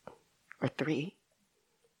 or 3.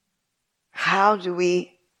 How do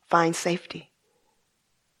we find safety?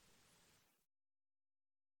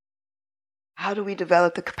 How do we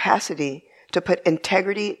develop the capacity to put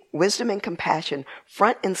integrity, wisdom, and compassion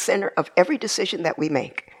front and center of every decision that we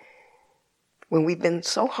make when we've been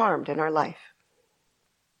so harmed in our life?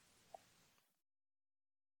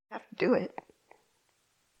 We have to do it.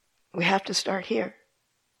 We have to start here.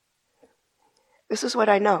 This is what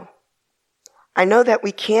I know. I know that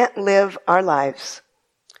we can't live our lives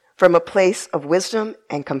from a place of wisdom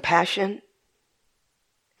and compassion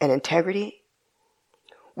and integrity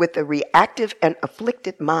with a reactive and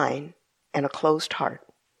afflicted mind and a closed heart.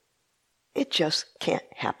 It just can't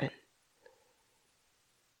happen.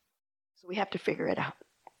 We have to figure it out.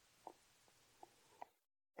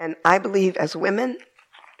 And I believe as women,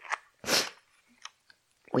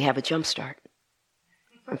 we have a jump start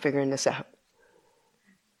on figuring this out.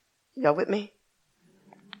 Y'all with me?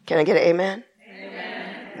 Can I get an amen?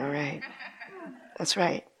 Amen. All right. That's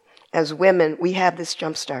right. As women, we have this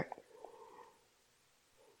jump start.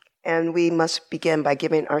 And we must begin by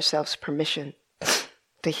giving ourselves permission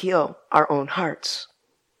to heal our own hearts.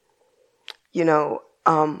 You know,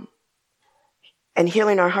 and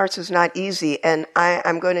healing our hearts is not easy. And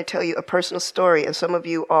I'm going to tell you a personal story. And some of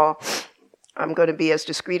you all, I'm going to be as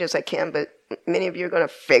discreet as I can, but many of you are going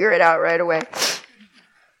to figure it out right away.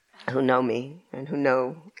 Who know me and who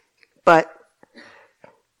know. But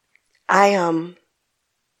my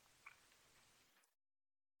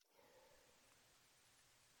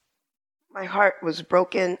heart was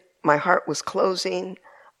broken. My heart was closing.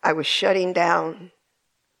 I was shutting down.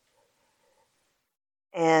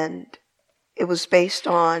 And it was based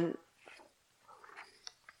on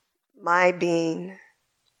my being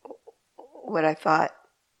what I thought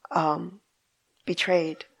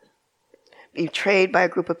betrayed by a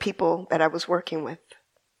group of people that I was working with.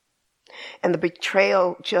 And the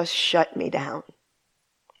betrayal just shut me down.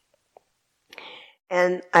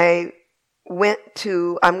 And I went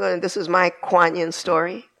to, this is my Kuan Yin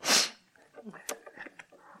story.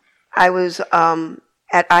 I was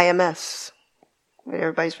at IMS.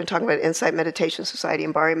 Everybody's been talking about Insight Meditation Society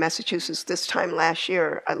in Barre, Massachusetts. This time last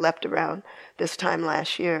year, I left around this time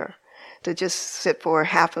last year to just sit for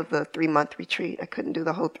half of the 3-month retreat. I couldn't do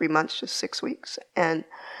the whole 3 months, just 6 weeks. And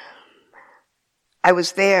I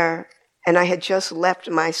was there, and I had just left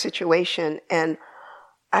my situation, and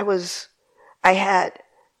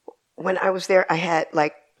when I was there, I had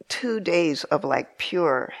like 2 days of like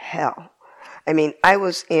pure hell. I mean, I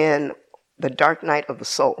was in the dark night of the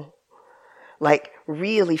soul. Like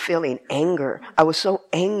really feeling anger. I was so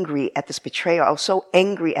angry at this betrayal. I was so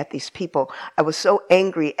angry at these people. I was so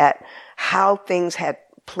angry at how things had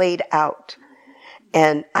played out.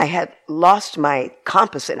 And I had lost my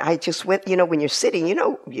compass, and I just went, when you're sitting,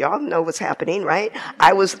 y'all know what's happening, right?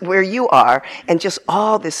 I was where you are, and just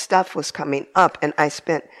all this stuff was coming up, and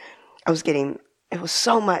it was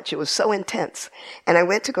so much, it was so intense. And I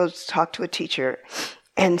went to go talk to a teacher,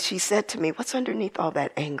 and she said to me, "What's underneath all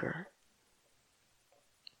that anger?"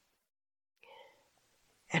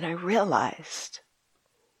 And I realized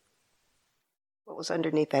what was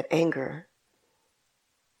underneath that anger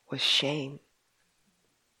was shame.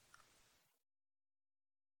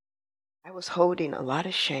 I was holding a lot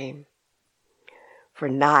of shame for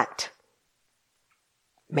not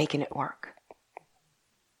making it work.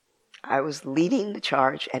 I was leading the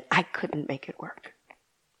charge, and I couldn't make it work.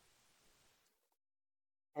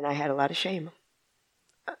 And I had a lot of shame.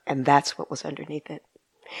 And that's what was underneath it.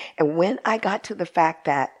 And when I got to the fact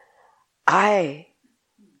that I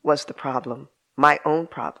was the problem, my own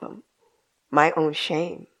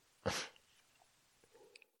shame,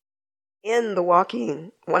 in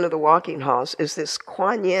one of the walking halls is this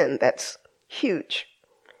Kuan Yin that's huge.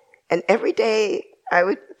 And every day I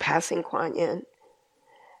would passing Kuan Yin.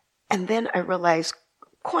 And then I realized,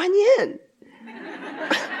 Kuan Yin,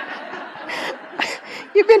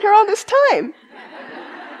 you've been here all this time.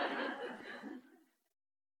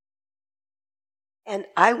 And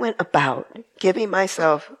I went about giving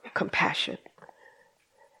myself compassion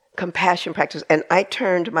practice. And I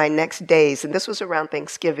turned my next days, and this was around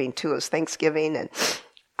Thanksgiving too. It was Thanksgiving, and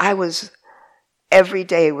every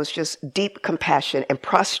day was just deep compassion and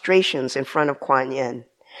prostrations in front of Kuan Yin,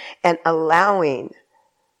 and allowing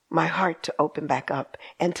my heart to open back up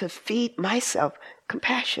and to feed myself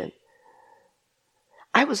compassion.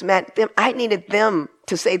 I was mad at them. I needed them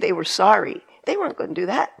to say they were sorry. They weren't going to do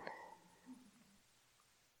that.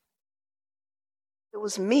 It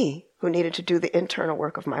was me who needed to do the internal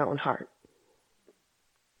work of my own heart.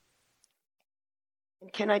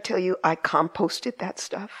 And can I tell you, I composted that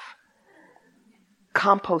stuff.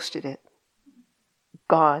 Composted it.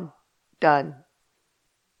 Gone. Done.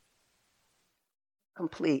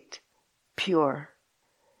 Complete. Pure.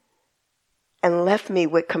 And left me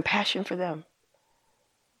with compassion for them.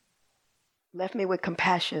 Left me with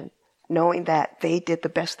compassion, knowing that they did the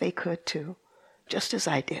best they could too, just as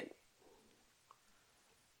I did.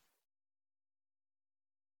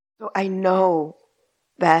 So I know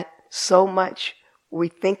that so much we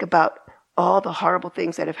think about all the horrible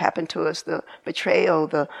things that have happened to us, the betrayal,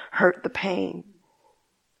 the hurt, the pain.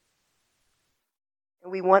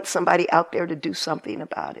 And we want somebody out there to do something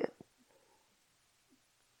about it.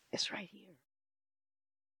 It's right here.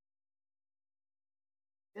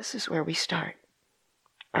 This is where we start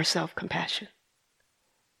our self-compassion.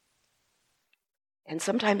 And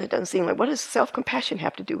sometimes it doesn't seem like, what does self-compassion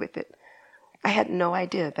have to do with it? I had no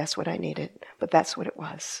idea that's what I needed, but that's what it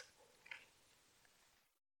was.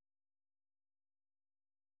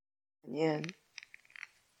 In the end,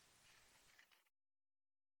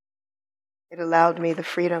 it allowed me the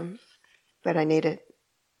freedom that I needed.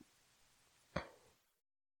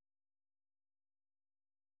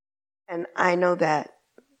 And I know that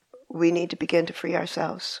we need to begin to free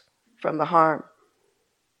ourselves from the harm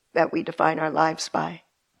that we define our lives by.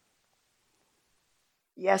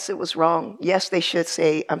 Yes, it was wrong. Yes, they should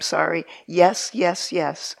say, I'm sorry. Yes, yes,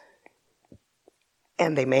 yes.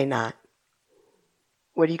 And they may not.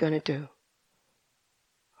 What are you going to do?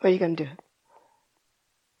 What are you going to do?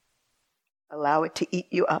 Allow it to eat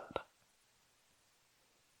you up?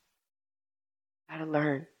 How to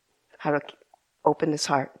learn how to open this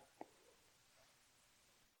heart.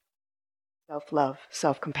 Self-love,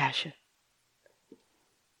 self-compassion.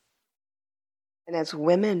 And as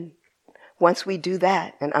women, once we do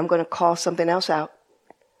that, and I'm going to call something else out,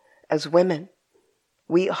 as women,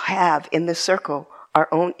 we have in this circle our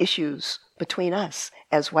own issues between us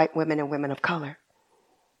as white women and women of color.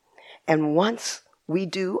 And once we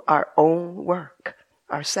do our own work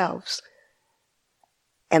ourselves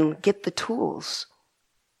and get the tools,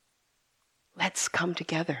 let's come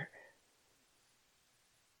together.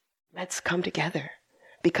 Let's come together,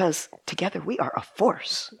 because together we are a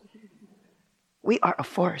force. We are a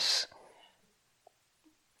force.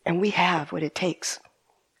 And we have what it takes.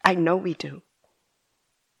 I know we do.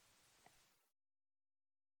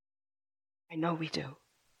 I know we do.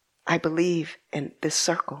 I believe in this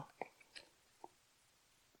circle.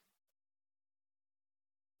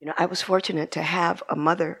 You know, I was fortunate to have a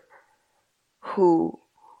mother who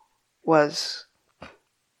was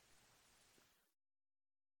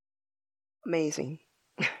amazing.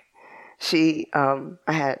 I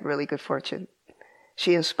had really good fortune.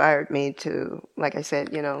 She inspired me to, like I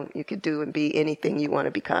said, you know, you could do and be anything you want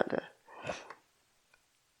to be, Konda.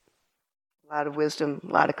 A lot of wisdom,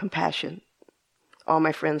 a lot of compassion. All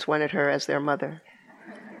my friends wanted her as their mother.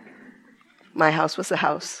 My house was a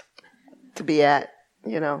house to be at,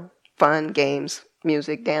 you know, fun, games,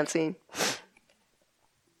 music, dancing.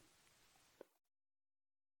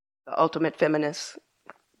 The ultimate feminist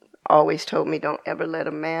always told me, don't ever let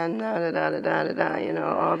a man, da-da-da-da-da-da, you know,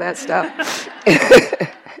 all that stuff.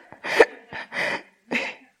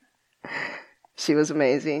 She was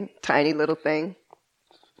amazing, tiny little thing.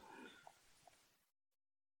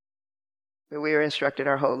 But we were instructed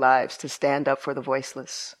our whole lives to stand up for the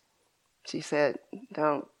voiceless. She said,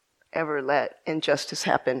 don't ever let injustice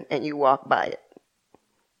happen and you walk by it.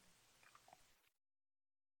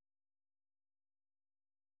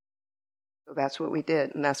 So that's what we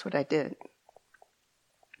did, and that's what I did.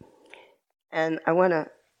 And I want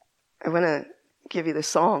to give you the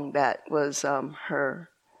song that was her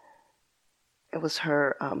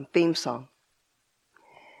theme song.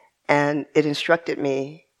 And it instructed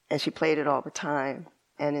me, and she played it all the time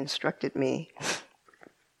and instructed me.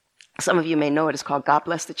 Some of you may know it. It's called God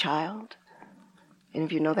Bless the Child. Any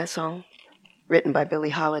of you know that song? Written by Billie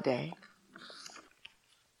Holiday.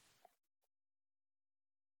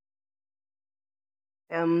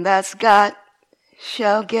 Them that's got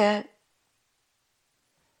shall get.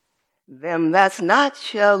 Them that's not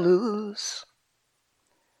shall lose.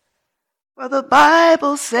 For the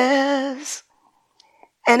Bible says,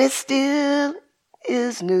 and it still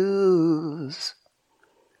is news,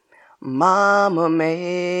 Mama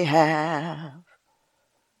may have,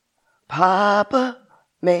 Papa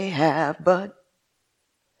may have, but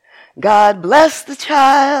God bless the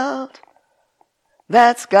child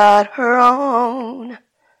that's got her own,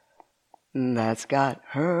 that's got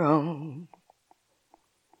her own.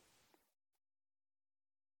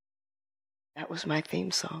 That was my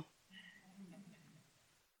theme song.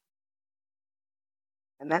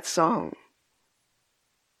 And that song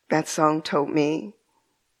told me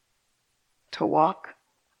to walk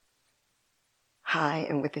high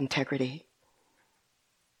and with integrity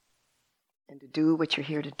and to do what you're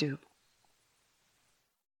here to do.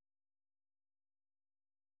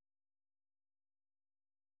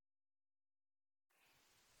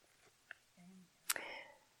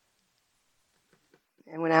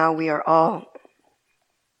 And now we are all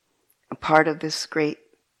a part of this great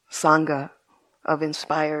Sangha of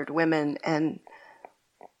inspired women. And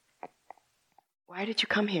why did you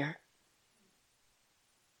come here?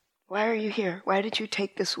 Why are you here? Why did you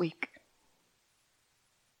take this week?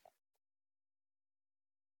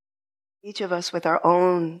 Each of us with our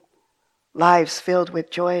own lives filled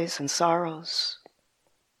with joys and sorrows.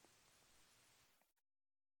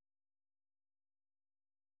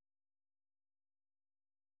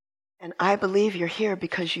 And I believe you're here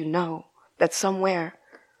because you know that somewhere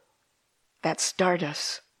that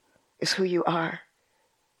stardust is who you are.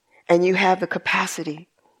 And you have the capacity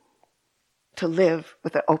to live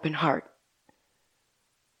with an open heart.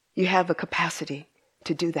 You have the capacity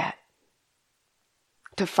to do that.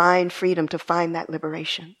 To find freedom, to find that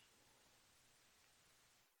liberation.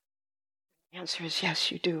 The answer is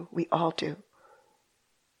yes, you do. We all do.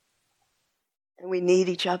 And we need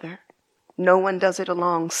each other. No one does it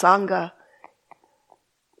alone. Sangha.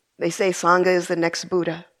 They say Sangha is the next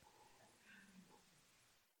Buddha.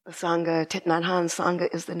 The Sangha, Thich Nhat Hanh,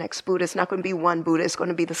 Sangha is the next Buddha. It's not going to be one Buddha. It's going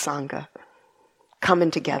to be the Sangha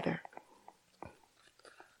coming together.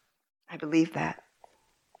 I believe that.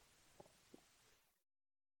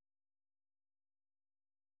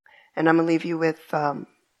 And I'm going to leave you with a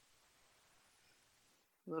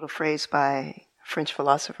little phrase by a French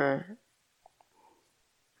philosopher,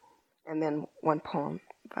 and then one poem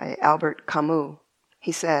by Albert Camus.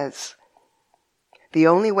 He says, "The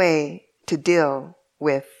only way to deal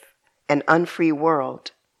with an unfree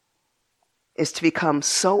world is to become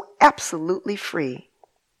so absolutely free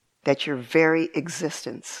that your very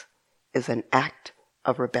existence is an act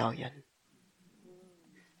of rebellion."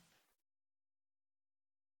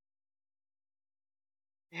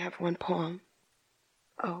 I have one poem.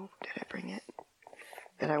 Oh, did I bring it?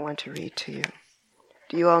 That I want to read to you.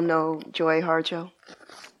 Do you all know Joy Harjo?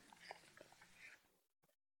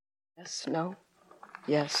 Yes, no?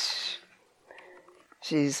 Yes.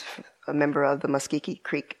 She's a member of the Muscogee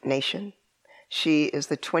Creek Nation. She is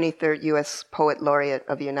the 23rd U.S. Poet Laureate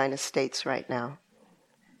of the United States right now.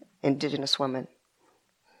 Indigenous woman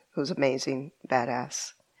who's amazing,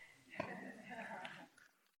 badass.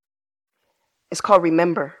 It's called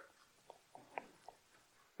Remember.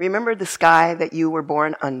 Remember the sky that you were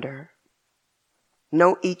born under.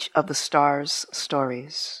 Know each of the stars'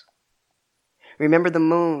 stories. Remember the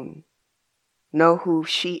moon. Know who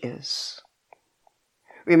she is.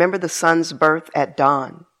 Remember the sun's birth at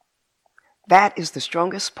dawn. That is the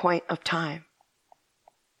strongest point of time.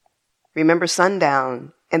 Remember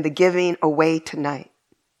sundown and the giving away tonight.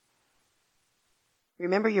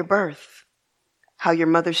 Remember your birth, how your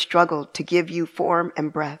mother struggled to give you form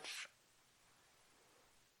and breath.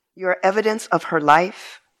 You are evidence of her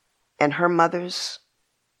life and her mother's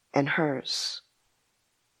and hers.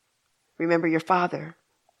 Remember your father.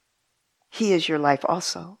 He is your life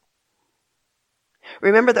also.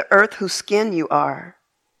 Remember the earth whose skin you are.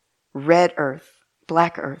 Red earth,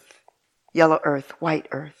 black earth, yellow earth, white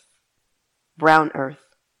earth, brown earth.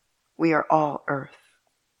 We are all earth.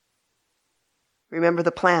 Remember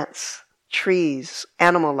the plants, trees,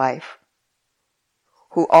 animal life,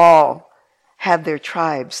 who all have their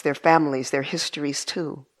tribes, their families, their histories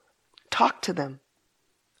too. Talk to them.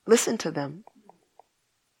 Listen to them.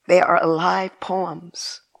 They are alive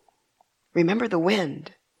poems. Remember the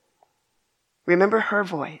wind. Remember her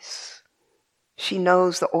voice. She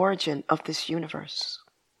knows the origin of this universe.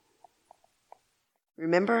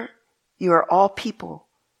 Remember, you are all people,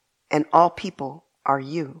 and all people are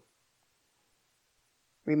you.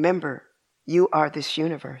 Remember, you are this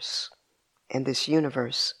universe, and this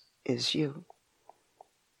universe is you.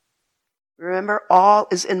 Remember, all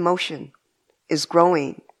is in motion, is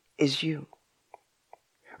growing, is you.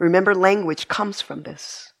 Remember, language comes from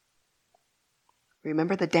this.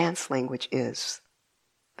 Remember, the dance language is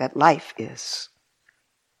that life is.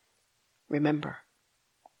 Remember.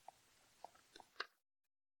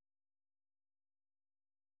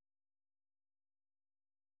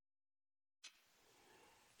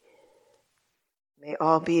 May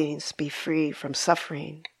all beings be free from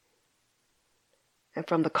suffering and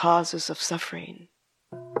from the causes of suffering.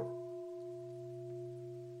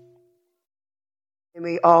 And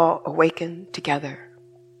we all awaken together.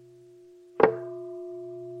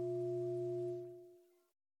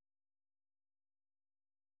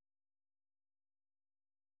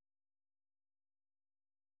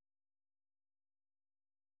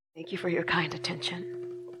 Thank you for your kind attention.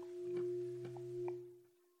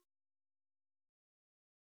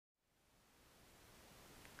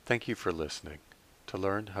 Thank you for listening. To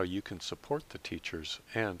learn how you can support the teachers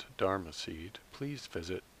and Dharma Seed, please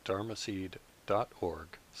visit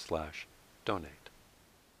dharmaseed.org/donate.